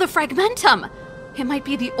seal the Fragmentum. It might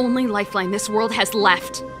be the only lifeline this world has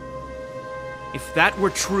left. If that were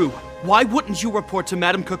true, why wouldn't you report to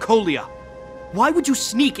Madame Cocolia? Why would you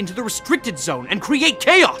sneak into the restricted zone and create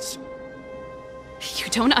chaos? You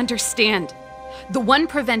don't understand. The one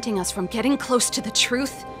preventing us from getting close to the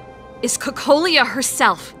truth is Cocolia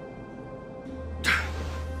herself.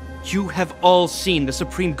 You have all seen the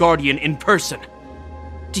Supreme Guardian in person.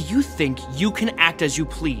 Do you think you can act as you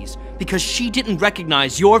please because she didn't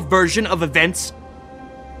recognize your version of events?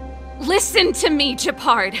 Listen to me,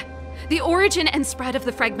 Japard. The origin and spread of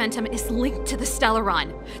the Fragmentum is linked to the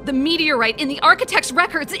Stellaron. The meteorite in the Architect's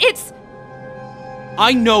records, it's...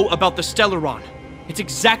 I know about the Stellaron. It's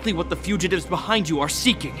exactly what the fugitives behind you are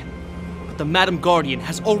seeking. But the Madam Guardian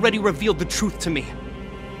has already revealed the truth to me.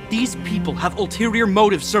 These people have ulterior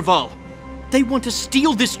motives, Serval. They want to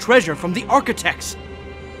steal this treasure from the architects.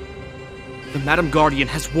 The Madam Guardian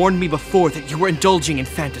has warned me before that you were indulging in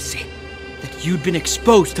fantasy, that you'd been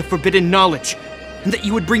exposed to forbidden knowledge, and that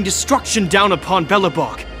you would bring destruction down upon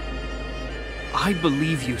Belobog. I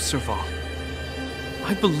believe you, Serval.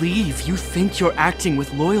 I believe you think you're acting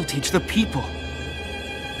with loyalty to the people.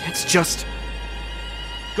 It's just...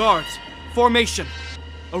 Guards, formation.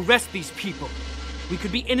 Arrest these people. We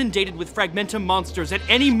could be inundated with Fragmentum monsters at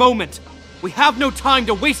any moment. We have no time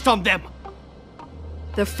to waste on them.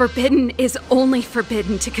 The forbidden is only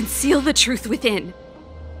forbidden to conceal the truth within.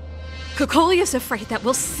 Kokoli is afraid that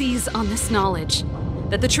we'll seize on this knowledge,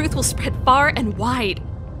 that the truth will spread far and wide.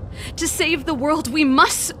 To save the world, we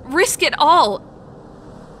must risk it all.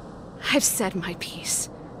 I've said my piece.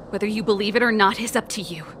 Whether you believe it or not is up to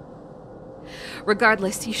you.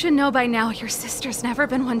 Regardless, you should know by now your sister's never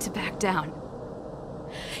been one to back down.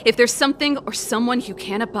 If there's something or someone you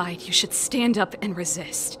can't abide, you should stand up and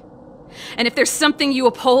resist. And if there's something you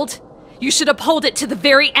uphold, you should uphold it to the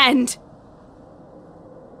very end.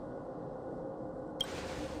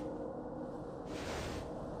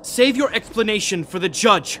 Save your explanation for the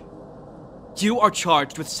judge. You are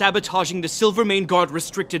charged with sabotaging the Silvermane Guard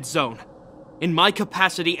restricted zone. In my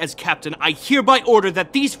capacity as captain, I hereby order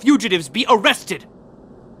that these fugitives be arrested.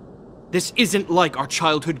 This isn't like our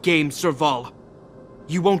childhood game, Serval.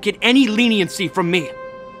 You won't get any leniency from me.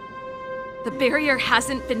 The barrier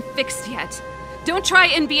hasn't been fixed yet. Don't try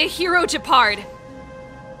and be a hero, Japard.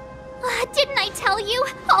 Didn't I tell you?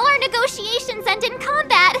 All our negotiations end in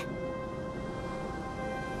combat.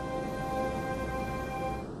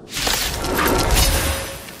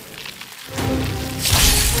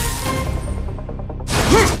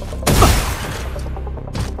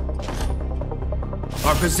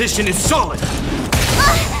 Our position is solid.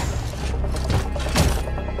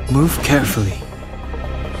 Move carefully.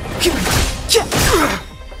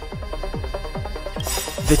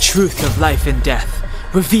 The truth of life and death,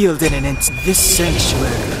 revealed in an instant. This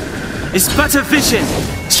sanctuary is but a vision.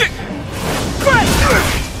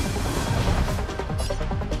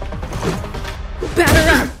 Batter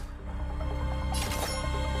up!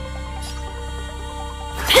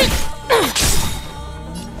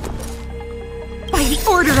 By the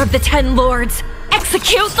order of the Ten Lords,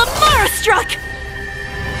 execute the Marastruck!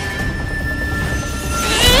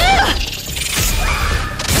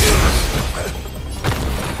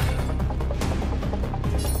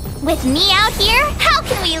 With me out here, how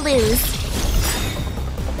can we lose?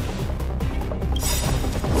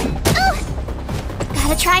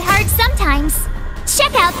 Gotta try hard sometimes.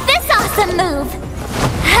 Check out this awesome move!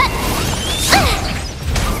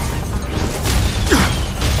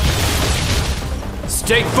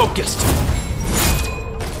 Stay focused!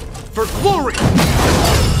 For glory!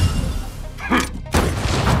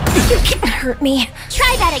 You can't hurt me.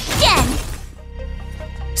 Try that again!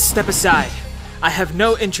 Step aside. I have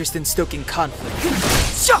no interest in stoking conflict.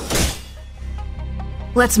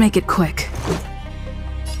 Let's make it quick.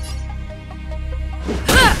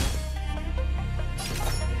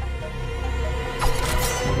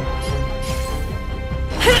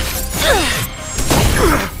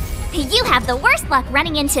 You have the worst luck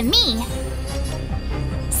running into me.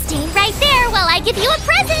 Stay right there while I give you a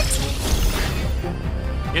present!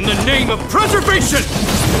 In the name of preservation!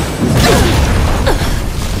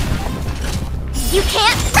 You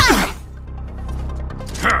can't run!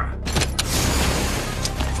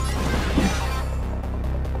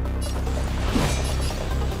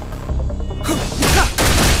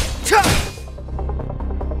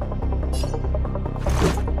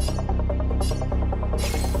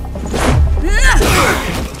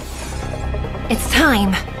 It's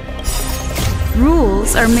time.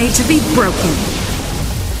 Rules are made to be broken.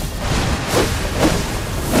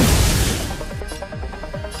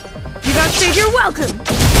 You got to you're welcome!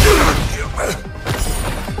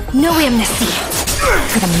 No amnesty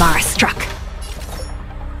for the Marastruck.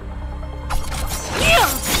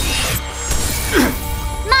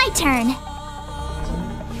 My turn.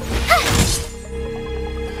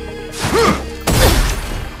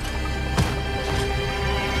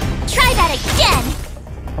 Try that again.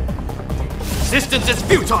 Resistance is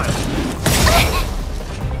futile!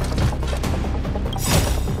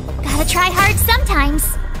 Gotta try hard sometimes.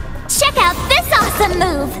 Check out this awesome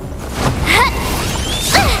move!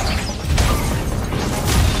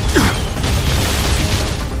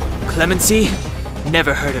 Clemency?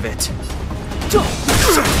 Never heard of it.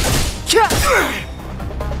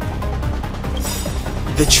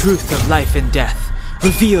 The truth of life and death,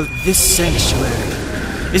 revealed in this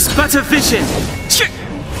sanctuary, is but a vision!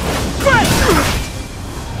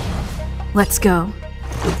 Let's go.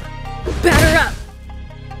 Batter up!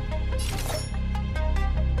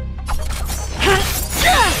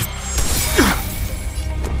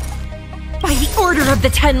 By the order of the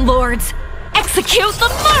Ten Lords, execute the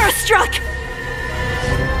Marastruck!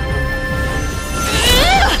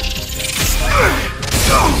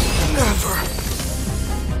 Never.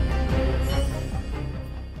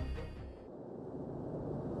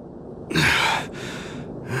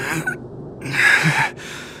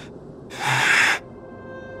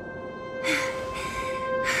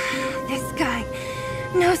 This guy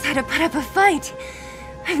knows how to put up a fight.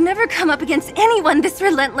 I've never come up against anyone this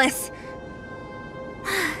relentless.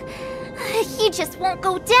 He just won't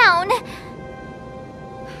go down.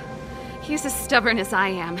 He's as stubborn as I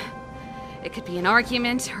am. It could be an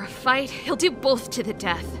argument or a fight. He'll do both to the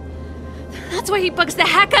death. That's why he bugs the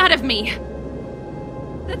heck out of me.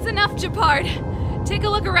 That's enough, Japard. Take a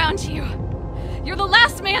look around you. You're the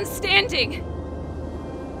last man standing.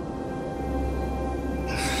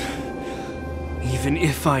 Even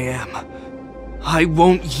if I am, I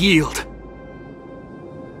won't yield.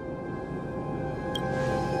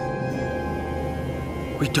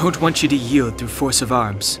 We don't want you to yield through force of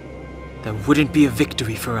arms. That wouldn't be a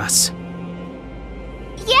victory for us.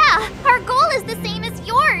 Yeah, our goal is the same as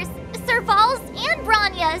yours. Serval's and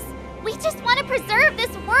Bronya's. We just want to preserve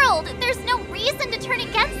this world. There's no reason to turn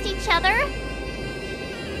against each other.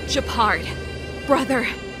 Japard, brother,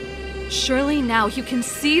 surely now you can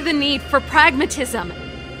see the need for pragmatism.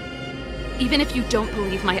 Even if you don't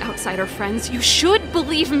believe my outsider friends, you should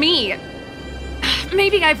believe me.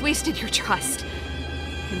 Maybe I've wasted your trust.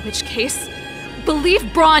 In which case, believe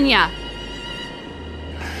Bronya.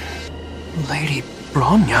 Lady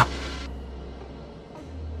Bronya?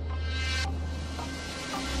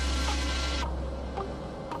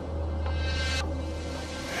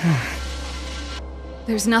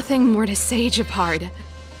 There's nothing more to say, Japard.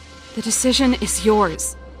 The decision is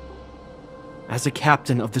yours. As a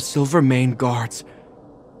captain of the Silvermane Guards,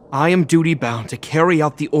 I am duty-bound to carry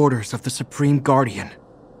out the orders of the Supreme Guardian.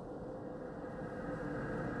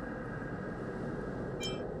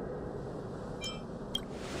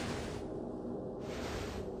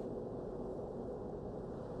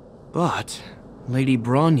 But Lady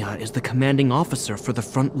Bronya is the commanding officer for the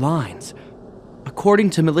front lines. According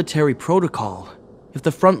to military protocol, if the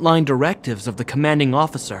frontline directives of the commanding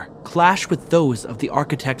officer clash with those of the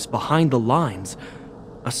architects behind the lines,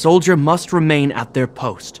 a soldier must remain at their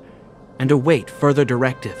post and await further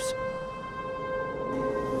directives.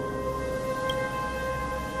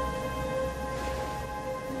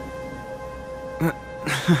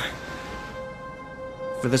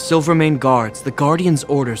 For the Silvermane Guards, the Guardian's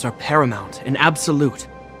orders are paramount and absolute.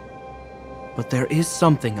 But there is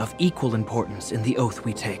something of equal importance in the oath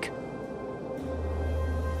we take.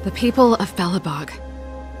 The people of Belobog.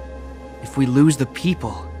 If we lose the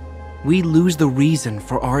people, we lose the reason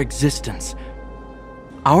for our existence.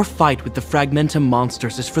 Our fight with the Fragmentum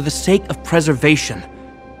monsters is for the sake of preservation.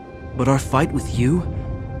 But our fight with you,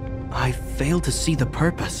 I fail to see the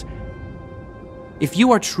purpose. If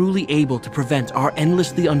you are truly able to prevent our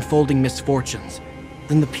endlessly unfolding misfortunes,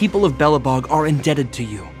 then the people of Belobog are indebted to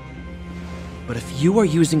you. But if you are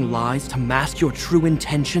using lies to mask your true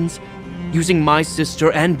intentions, using my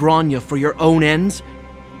sister and Bronya for your own ends,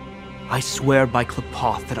 I swear by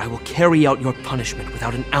Klepoth that I will carry out your punishment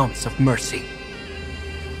without an ounce of mercy.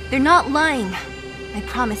 They're not lying. I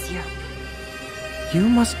promise you. You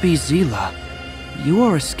must be Zila. You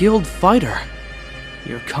are a skilled fighter.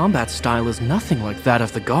 Your combat style is nothing like that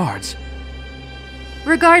of the guards.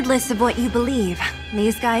 Regardless of what you believe,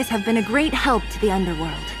 these guys have been a great help to the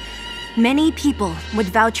underworld. Many people would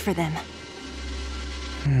vouch for them.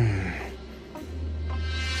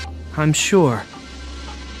 I'm sure.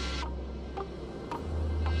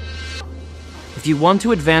 If you want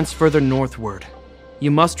to advance further northward, you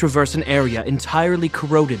must traverse an area entirely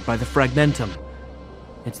corroded by the Fragmentum.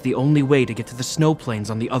 It's the only way to get to the snow plains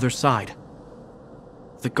on the other side.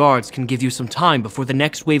 The guards can give you some time before the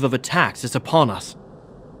next wave of attacks is upon us.